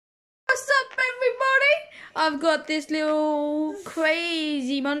I've got this little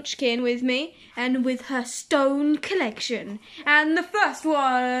crazy munchkin with me, and with her stone collection. And the first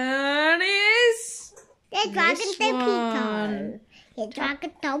one is The Dragon Pepito. The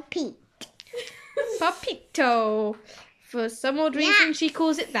Dragon Pete. Papito. For some odd reason, she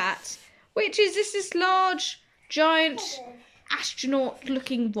calls it that. Which is this large, giant,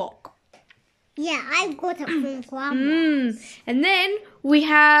 astronaut-looking rock. Yeah, I got it from Grandma. And then we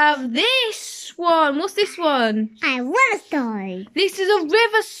have this one. What's this one? I want a stone. This is a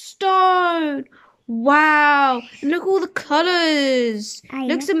river stone. Wow. And look at all the colours.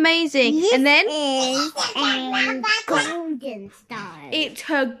 Looks amazing. This and then is a golden stone. it's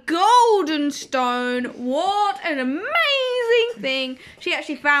her golden stone. What an amazing thing. She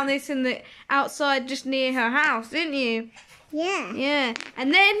actually found this in the outside just near her house, didn't you? Yeah. Yeah.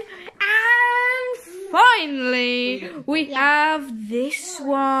 And finally, we have this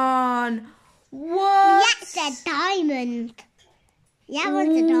one. What? That's a diamond. That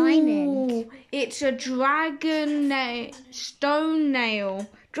one's a diamond. Ooh, it's a stone nail.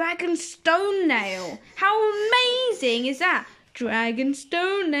 Dragon stone nail. How amazing is that? Dragon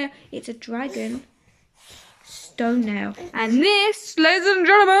stone nail. It's a dragon stone nail. And this, ladies and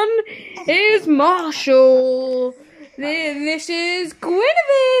gentlemen, is Marshall. This is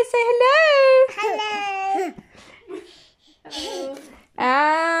Guinevere. Say hello. Hello.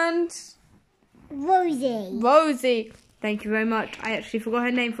 And Rosie. Thank you very much. I actually forgot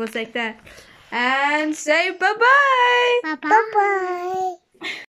her name for a sec there. And say bye-bye. Bye-bye.